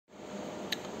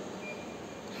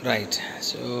Right.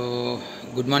 So,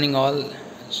 good morning, all.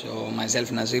 So,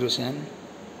 myself Nazir Hussain.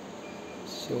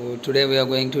 So, today we are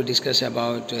going to discuss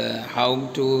about how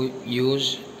to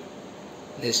use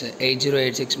this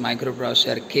 8086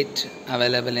 microprocessor kit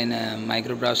available in a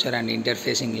microprocessor and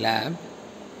interfacing lab.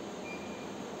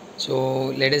 So,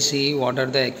 let us see what are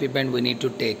the equipment we need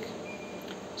to take.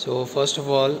 So, first of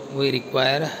all, we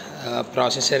require a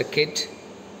processor kit.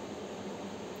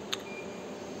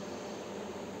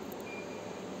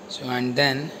 So, and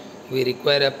then we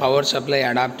require a power supply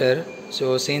adapter.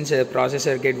 So since a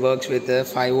processor kit works with a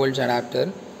 5 volts adapter,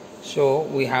 so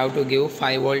we have to give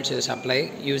 5 volts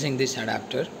supply using this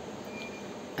adapter.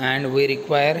 And we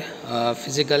require a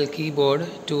physical keyboard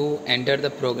to enter the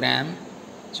program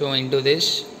so into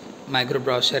this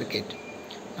microprocessor kit.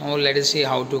 Now let us see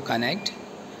how to connect.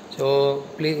 So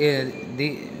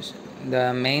please,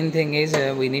 the main thing is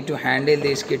we need to handle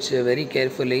these kits very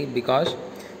carefully, because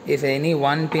if any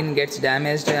one pin gets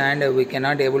damaged and we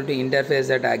cannot able to interface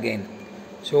that again.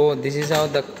 So this is how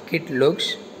the kit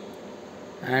looks,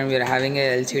 and we are having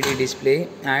a LCD display,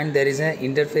 and there is an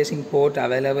interfacing port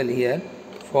available here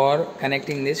for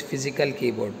connecting this physical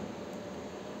keyboard.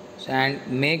 So, and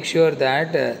make sure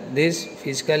that this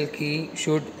physical key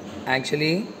should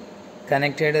actually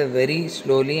connected very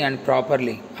slowly and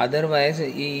properly. Otherwise,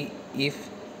 if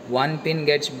one pin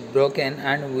gets broken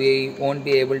and we won't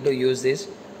be able to use this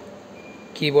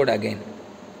keyboard again.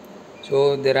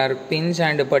 So there are pins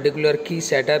and a particular key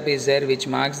setup is there which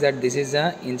marks that this is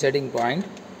the inserting point.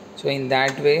 So in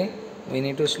that way we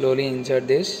need to slowly insert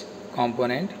this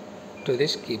component to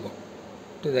this keyboard,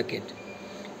 to the kit.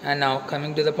 And now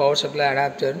coming to the power supply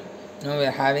adapter. Now we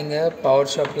are having a power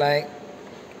supply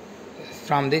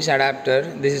from this adapter.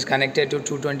 This is connected to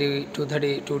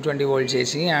 220 volts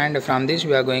AC, and from this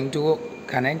we are going to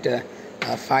connect a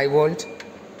 5 volt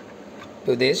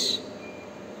to this.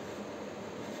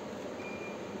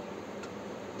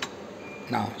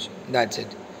 Now that's it.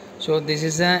 So this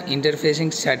is the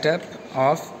interfacing setup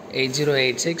of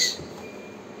 8086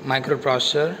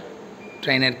 microprocessor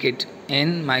trainer kit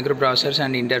in microprocessors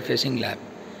and interfacing lab.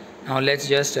 Now let's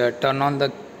just turn on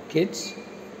the kits,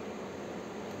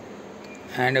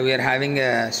 and we are having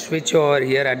a switch over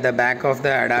here at the back of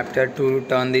the adapter to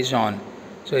turn this on.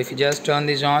 So if you just turn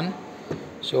this on,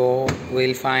 so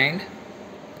we'll find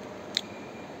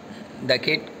the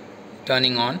kit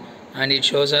turning on, and it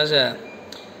shows us a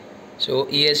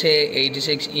ESA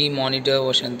 86E monitor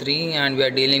version 3, and we are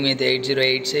dealing with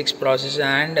 8086 processor,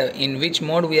 and in which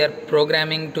mode we are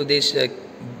programming to this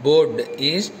board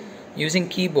is using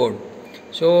keyboard.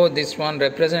 So this one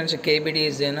represents KBD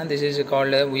is there. This is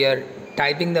called we are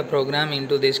typing the program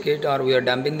into this kit, or we are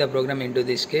dumping the program into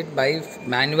this kit by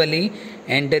manually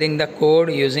entering the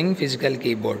code using physical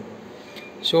keyboard.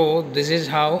 So this is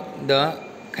how the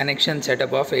connection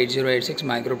setup of 8086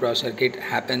 microprocessor kit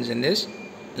happens in this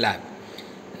lab.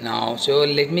 Now, so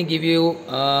let me give you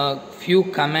a few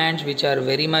commands which are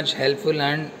very much helpful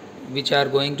and which are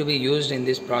going to be used in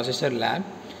this processor lab.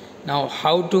 Now,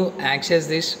 how to access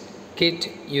this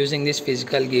kit using this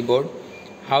physical keyboard,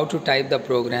 how to type the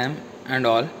program and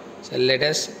all. So let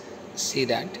us see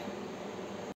that.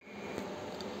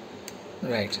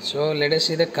 Right, so let us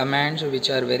see the commands which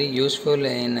are very useful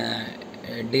in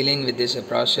dealing with this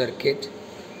processor kit.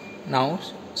 Now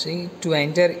see, to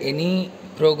enter any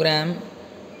program,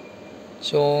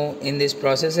 so in this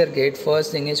processor kit,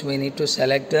 first thing is we need to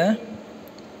select a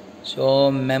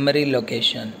memory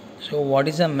location. So what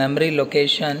is a memory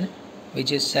location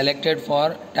which is selected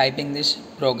for typing this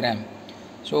program?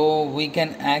 So we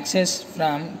can access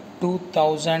from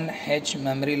 2000H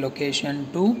memory location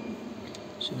to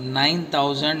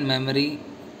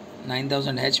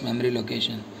 9000H memory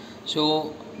location.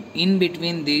 So in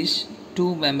between these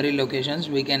two memory locations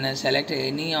we can select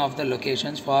any of the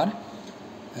locations for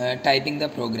typing the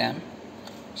program.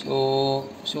 So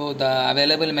the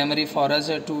available memory for us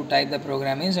to type the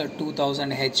program is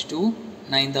 2000H to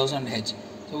 9000H.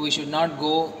 So we should not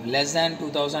go less than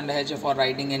 2000H for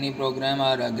writing any program,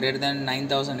 or greater than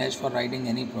 9000H for writing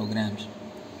any programs.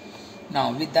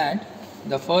 Now with that,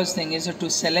 the first thing is to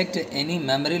select any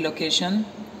memory location.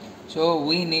 So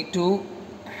we need to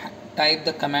type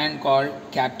the command called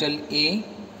capital A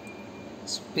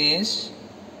space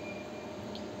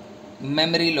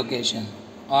memory location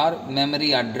or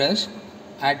memory address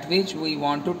at which we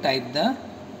want to type the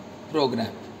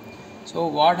program. So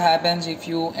what happens if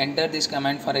you enter this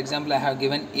command? For example, I have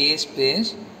given A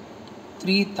space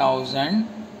 3000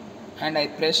 and I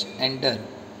press enter.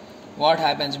 What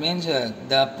happens means the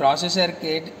processor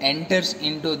kit enters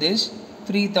into this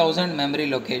 3000 memory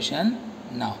location.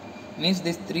 Now means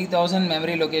this 3000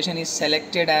 memory location is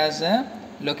selected as a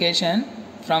location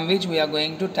from which we are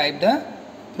going to type the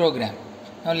program.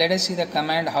 Now let us see the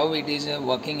command how it is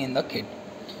working in the kit.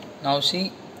 Now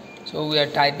see, so we are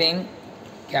typing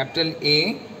capital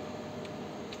A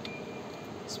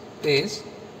space,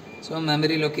 so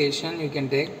memory location you can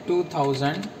take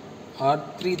 2000 or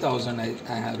 3000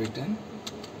 I have written,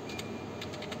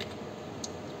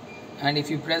 and if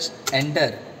you press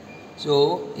enter,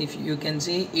 so if you can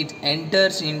see it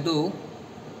enters into,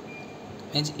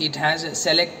 means it has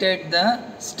selected the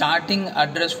starting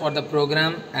address for the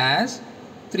program as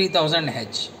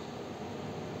 3000H.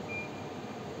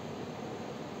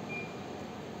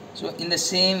 So in the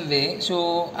same way,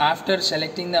 so after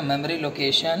selecting the memory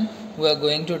location, we are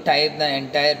going to type the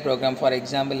entire program. For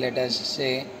example, let us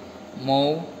say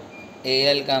move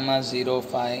AL comma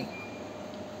 05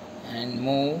 and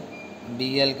move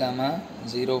BL comma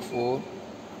 04,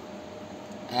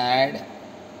 add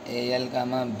AL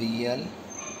comma BL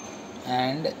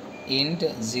and int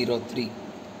 03.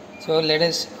 So let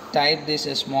us type this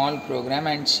a small program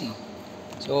and see.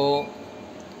 So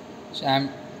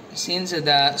since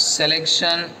the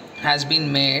selection has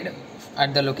been made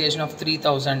at the location of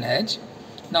 3000H,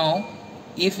 now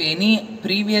if any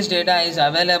previous data is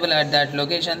available at that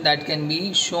location, that can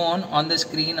be shown on the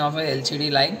screen of a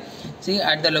LCD. Like see,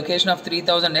 at the location of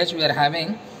 3000H we are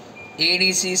having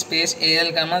ADC space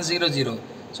AL comma 00.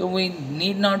 So we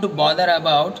need not to bother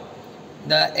about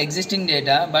the existing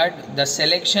data, but the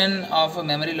selection of a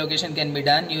memory location can be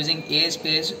done using A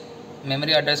space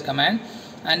memory address command,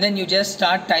 and then you just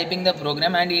start typing the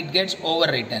program and it gets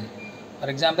overwritten. For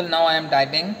example, now I am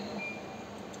typing,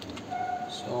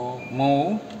 so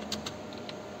move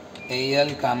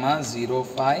AL comma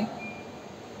 05,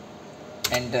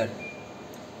 enter.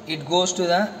 It goes to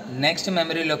the next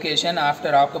memory location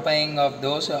after occupying of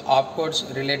those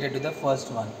opcodes related to the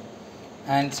first one.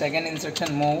 And second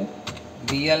instruction, move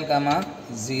BL comma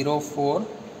 04,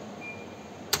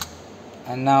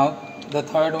 and now the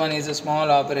third one is a small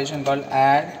operation called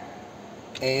add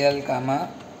AL comma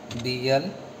BL,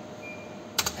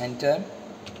 enter,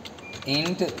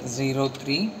 int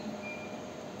 03,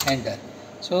 enter.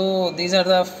 So these are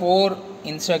the 4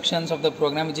 instructions of the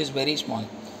program, which is very small.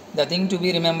 The thing to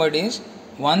be remembered is,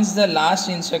 once the last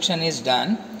instruction is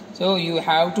done, so you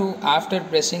have to, after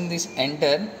pressing this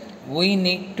enter, we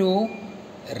need to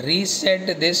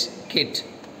reset this kit.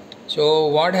 So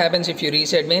what happens if you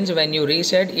reset means, when you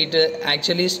reset, it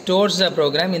actually stores the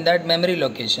program in that memory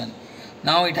location.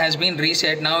 Now it has been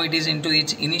reset, now it is into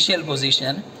its initial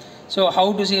position. So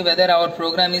how to see whether our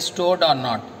program is stored or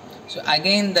not? So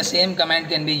again the same command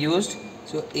can be used.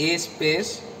 So A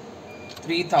space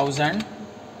 3000,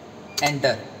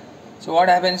 enter. So what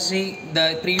happens, see,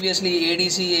 the previously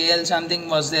ADC AL something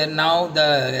was there, now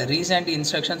the recent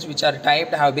instructions which are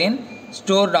typed have been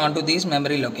stored onto these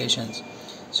memory locations.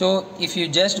 So if you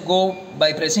just go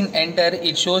by pressing enter,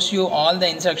 it shows you all the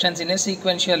instructions in a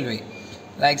sequential way.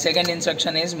 Like second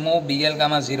instruction is move BL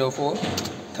comma 04,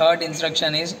 third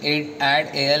instruction is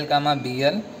add AL comma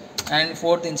BL, and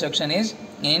fourth instruction is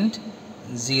int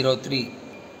 03.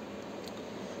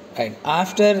 Right.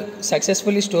 After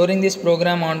successfully storing this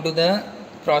program onto the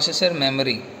processor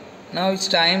memory, now it's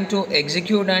time to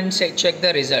execute and check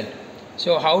the result.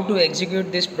 So how to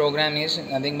execute this program is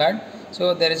nothing but,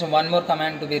 so there is one more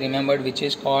command to be remembered, which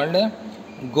is called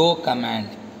go command.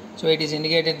 So it is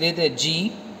indicated with a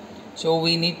G. So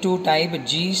we need to type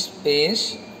G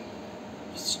space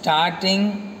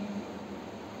starting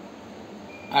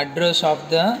address of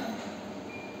the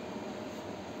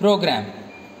program.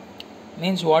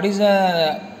 Means what is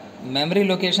the memory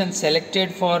location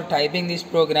selected for typing this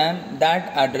program, that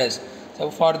address. So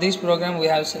for this program we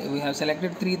have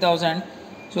selected 3000.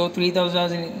 So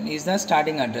 3000 is the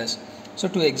starting address. So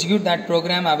to execute that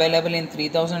program available in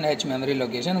 3000H memory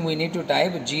location, we need to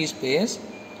type G space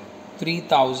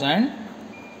 3000,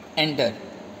 enter.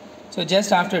 So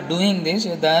just after doing this,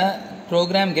 the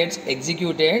program gets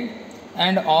executed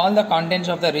and all the contents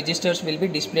of the registers will be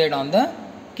displayed on the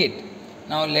kit.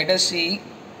 Now let us see.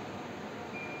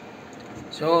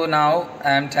 So now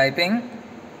I am typing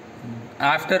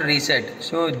after reset.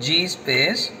 So G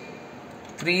space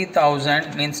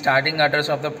 3000 means starting address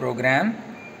of the program,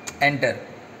 enter.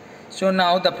 So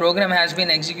now the program has been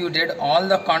executed. All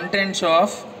the contents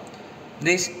of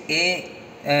this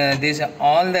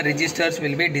all the registers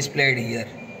will be displayed here.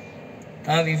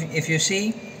 Now if you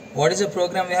see what is the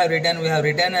program we have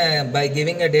written, by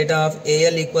giving a data of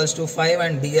AL equals to 5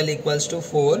 and BL equals to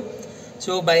 4.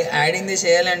 So by adding this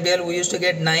AL and BL we used to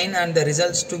get 9 and the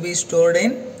results to be stored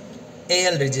in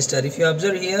AL register. If you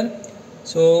observe here,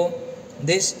 so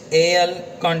this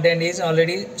AL content is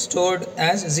already stored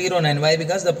as 09. Why?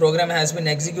 Because the program has been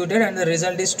executed and the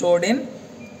result is stored in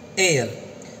AL.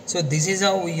 So this is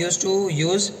how we used to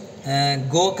use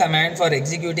go command for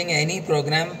executing any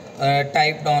program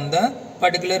typed on the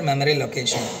particular memory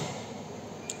location.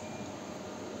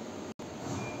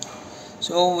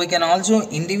 So we can also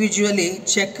individually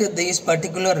check these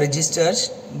particular registers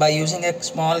by using a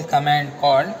small command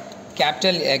called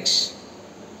capital X.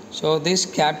 So this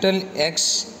capital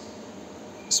X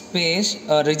space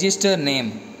register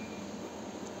name.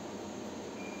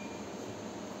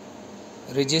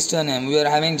 Register name. We are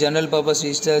having general purpose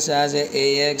registers as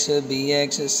AX,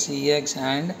 BX, CX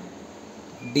and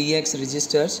DX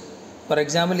registers. For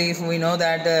example, if we know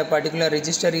that a particular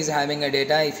register is having a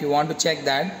data, if you want to check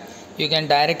that, you can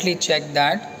directly check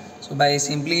that. So by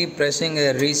simply pressing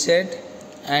a reset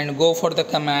and go for the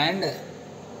command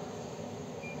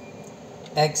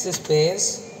X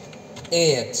space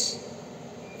AX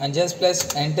and just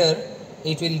press enter,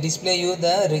 it will display you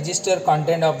the register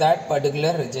content of that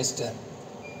particular register.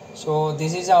 So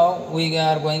this is how we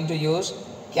are going to use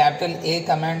capital A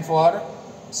command for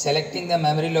selecting the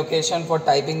memory location for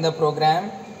typing the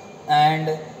program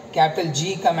and capital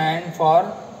G command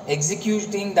for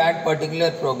executing that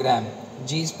particular program,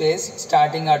 G space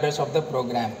starting address of the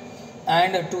program.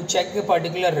 And to check the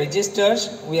particular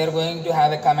registers, we are going to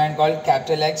have a command called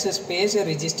capital X space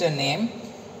register name,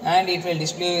 and it will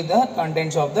display the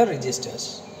contents of the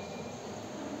registers.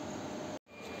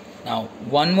 Now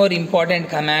one more important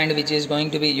command which is going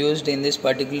to be used in this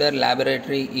particular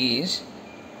laboratory is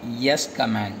yes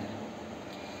command.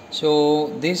 So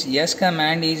this yes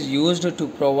command is used to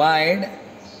provide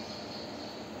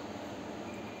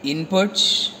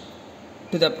inputs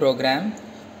to the program,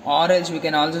 or else we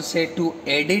can also say to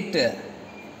edit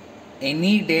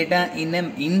any data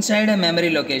inside a memory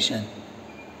location.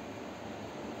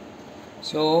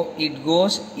 So it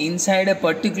goes inside a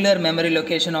particular memory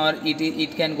location, or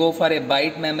it can go for a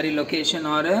byte memory location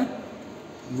or a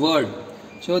word.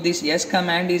 So this yes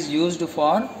command is used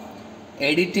for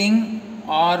editing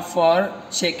or for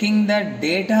checking the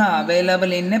data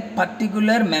available in a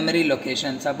particular memory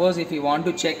location. Suppose if you want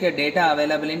to check a data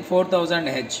available in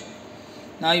 4000H,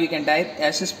 now you can type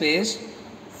S space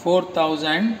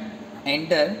 4000,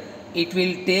 enter. It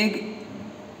will take,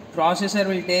 processor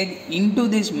will take into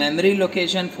this memory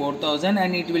location 4000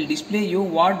 and it will display you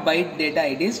what byte data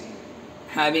it is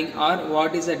having or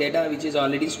what is the data which is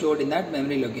already stored in that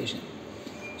memory location.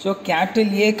 So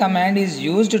capital A command is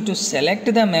used to select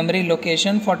the memory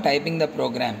location for typing the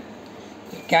program.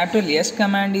 Capital S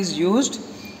command is used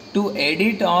to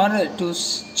edit or to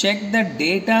check the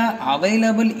data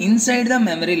available inside the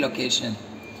memory location.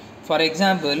 For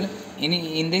example,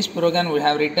 in this program we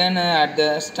have written at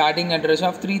the starting address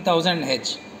of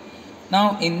 3000H.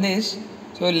 Now in this,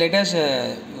 so let us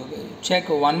check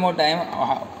one more time.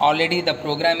 Already the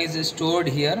program is stored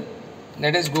here.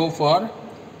 Let us go for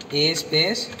A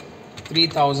space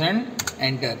 3000,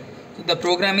 enter. So the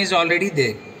program is already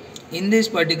there. In this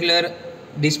particular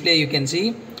display you can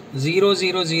see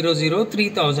 0000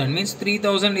 3000 means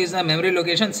 3000 is the memory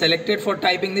location selected for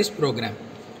typing this program.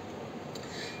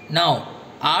 Now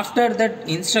after that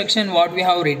instruction what we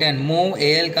have written, move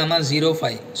AL,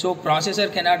 05. So processor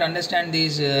cannot understand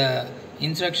these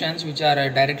instructions which are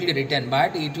directly written,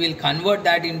 but it will convert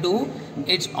that into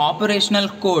its operational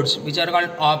codes which are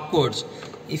called opcodes.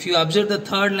 If you observe the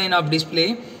third line of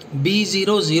display,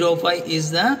 B005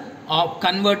 is the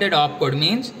converted opcode,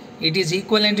 means it is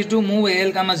equivalent to move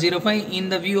AL, 05 in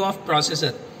the view of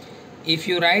processor. If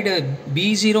you write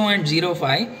B0 and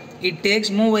 05, it takes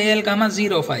move AL,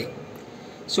 05.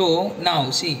 So now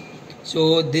see,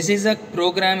 so this is a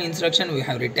program instruction we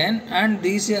have written, and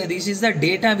this is the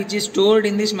data which is stored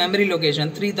in this memory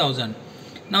location 3000.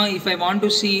 Now if I want to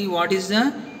see what is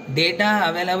the data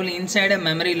available inside a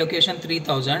memory location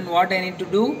 3000, what I need to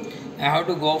do, I have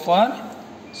to go for,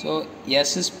 so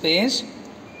S space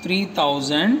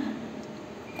 3000,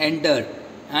 enter,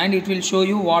 and it will show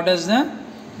you what is the,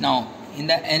 now in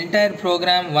the entire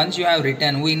program once you have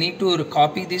written, we need to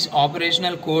copy these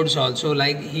operational codes also,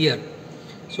 like here.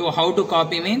 So how to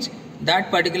copy means that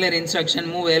particular instruction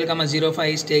move AL,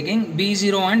 05 is taking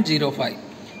B0 and 05.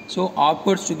 So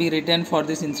opcodes to be written for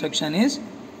this instruction is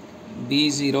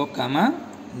B0,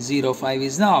 05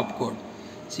 is the opcode.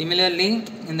 Similarly,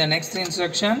 in the next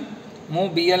instruction,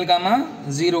 move BL,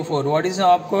 04. What is the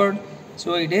opcode?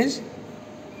 So it is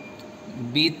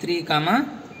B3,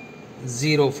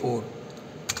 04.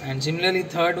 And similarly,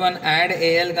 third one, add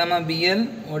AL, BL.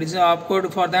 What is the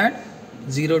opcode for that?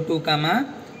 02,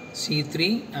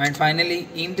 C3. And finally,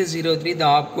 int 03, the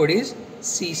opcode is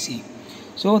CC.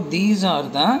 So these are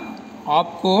the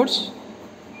opcodes,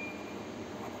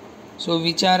 so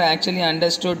which are actually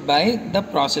understood by the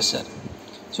processor.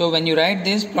 So when you write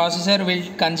this, processor will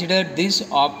consider these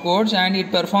opcodes and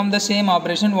it perform the same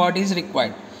operation what is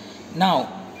required. Now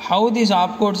how these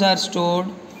opcodes are stored?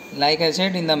 Like I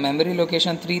said, in the memory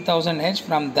location 3000H,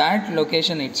 from that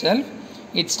location itself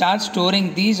it starts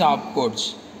storing these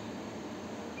opcodes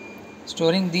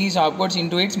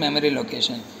into its memory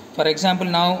location. For example,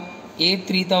 now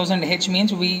A3000H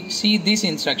means we see this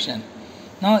instruction.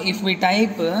 Now if we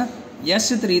type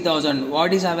S3000,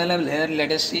 what is available here?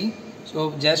 Let us see.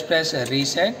 So just press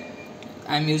reset.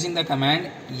 I am using the command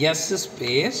S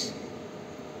space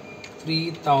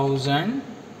 3000,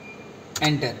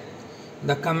 enter.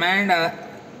 The command,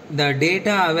 the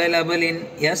data available in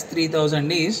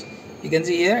S3000 is, you can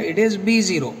see here, it is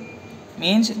B0.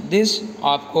 Means this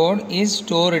opcode is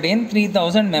stored in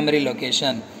 3000 memory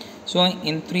location. So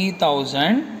in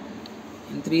 3000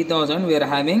 we are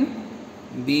having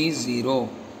B0.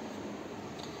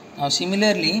 Now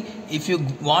similarly, if you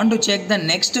want to check the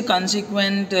next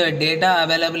consequent data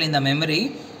available in the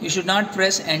memory, you should not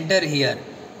press enter here.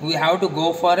 We have to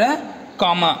go for a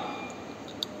comma.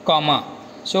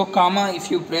 So comma, if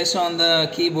you press on the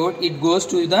keyboard, it goes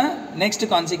to the next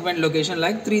consequent location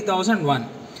like 3001.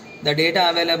 The data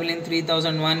available in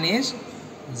 3001 is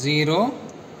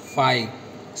 05.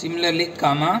 Similarly,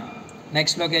 comma,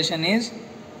 next location is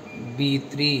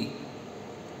B3.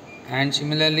 And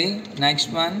similarly,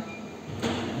 next one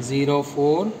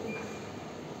 04.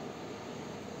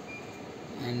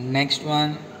 And next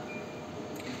one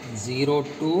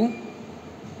 02.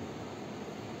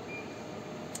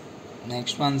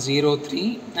 Next one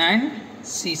 03 and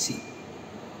CC.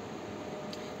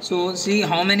 So see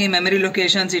how many memory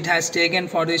locations it has taken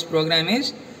for this program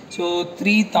is. So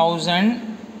 3000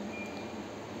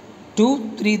 to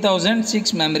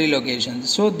 3006 memory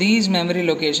locations. So these memory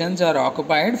locations are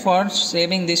occupied for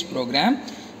saving this program,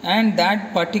 and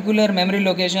that particular memory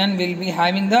location will be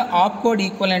having the opcode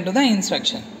equivalent to the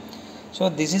instruction. So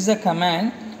this is the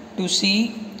command to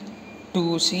see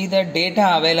the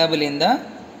data available in the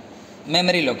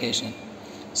memory location.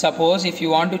 Suppose if you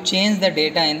want to change the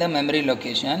data in the memory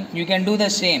location, you can do the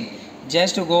same.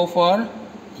 Just to go for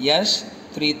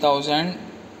S3000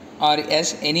 or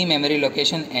S any memory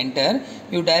location, enter.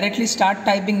 You directly start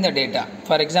typing the data.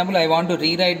 For example, I want to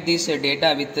rewrite this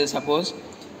data with suppose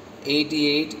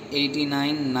 88,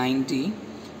 89, 90.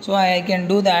 So I can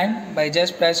do that by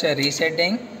just press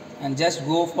resetting and just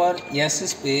go for S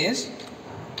space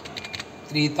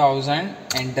 3000,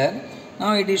 enter.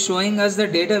 Now it is showing us the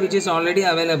data which is already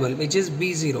available, which is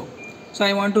B0. So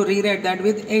I want to rewrite that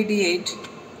with 88.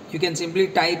 You can simply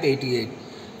type 88.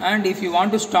 And if you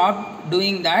want to stop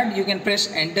doing that, you can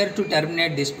press enter to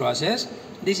terminate this process.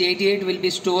 This 88 will be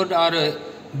stored, or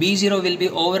B0 will be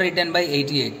overwritten by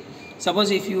 88. Suppose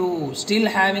if you still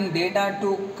having data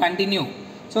to continue,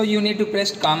 so you need to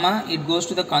press comma, it goes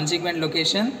to the consequent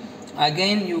location.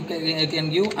 Again you can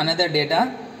give another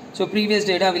data. So previous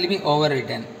data will be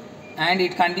overwritten. And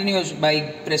it continues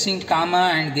by pressing comma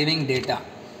and giving data.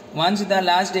 Once the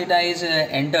last data is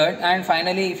entered, and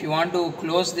finally if you want to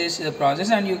close this process,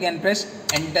 and you can press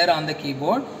enter on the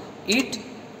keyboard, it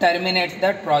terminates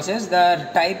that process. The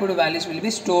typed values will be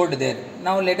stored there.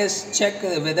 Now let us check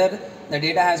whether the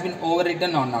data has been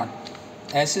overwritten or not.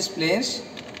 S space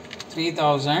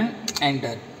 3000,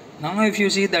 enter. Now if you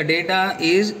see, the data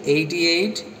is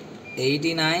 88,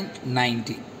 89,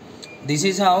 90. This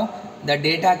is how the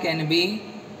data can be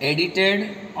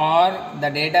edited, or the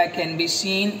data can be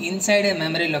seen inside a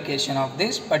memory location of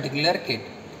this particular kit.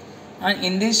 And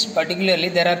in this particularly,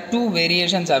 there are two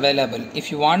variations available. If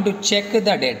you want to check the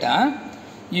data,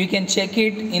 you can check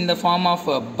it in the form of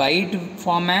a byte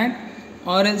format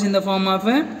or else in the form of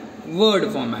a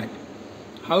word format.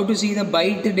 How to see the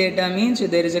byte data means,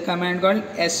 there is a command called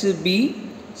SB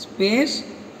space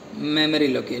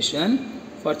memory location.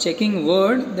 For checking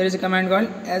word, there is a command called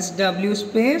SW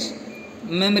space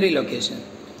memory location.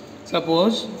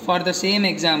 Suppose for the same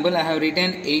example, I have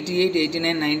written 88,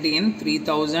 89, 90 in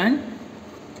 3000,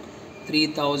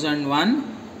 3001,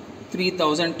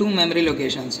 3002 memory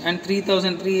locations, and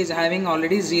 3003 is having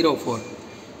already 04.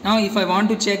 Now if I want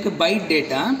to check byte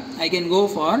data, I can go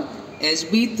for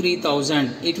SB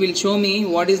 3000. It will show me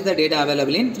what is the data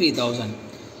available in 3000.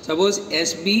 Suppose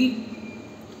SB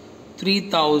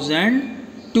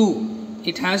 3002,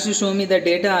 it has to show me the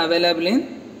data available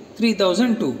in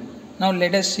 3002. Now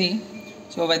let us see,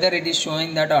 so whether it is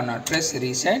showing that or not. Press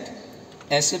reset,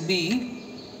 SB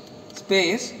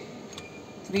space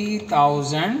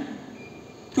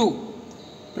 3002,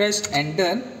 press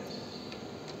enter.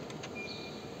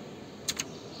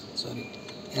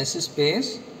 S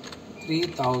space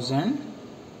 3000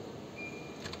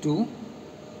 to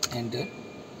enter,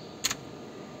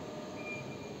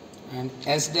 and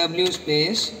SW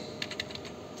space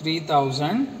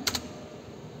 3000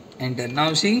 enter.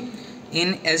 Now see,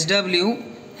 in SW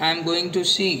I am going to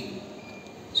see,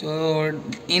 so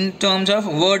in terms of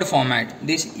word format,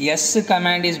 this S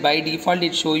command is by default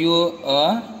it show you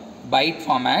a byte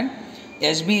format.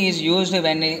 SB is used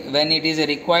when it is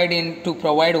required to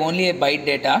provide only a byte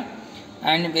data,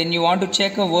 and when you want to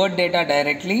check a word data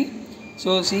directly,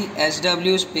 so see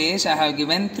SW space I have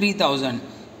given 3000.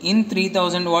 In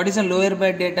 3000, what is the lower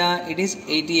byte data? It is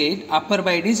 88, upper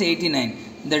byte is 89.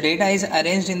 The data is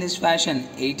arranged in this fashion,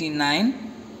 89,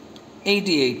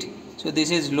 88. So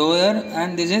this is lower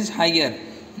and this is higher.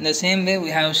 In the same way we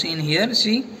have seen here,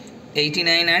 see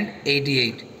 89 and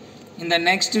 88. In the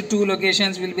next two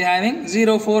locations we will be having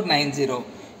 0490.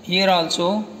 Here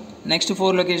also next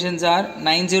four locations are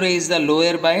 90 is the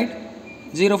lower byte,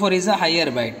 04 is the higher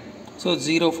byte. So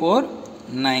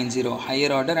 0490,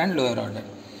 higher order and lower order.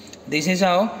 This is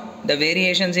how the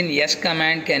variations in S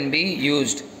command can be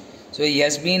used. So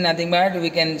SB nothing but we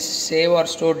can save or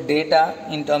store data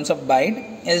in terms of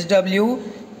byte. SW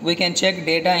we can check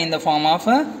data in the form of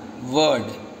a word.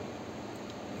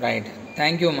 Right.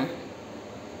 Thank you, ma.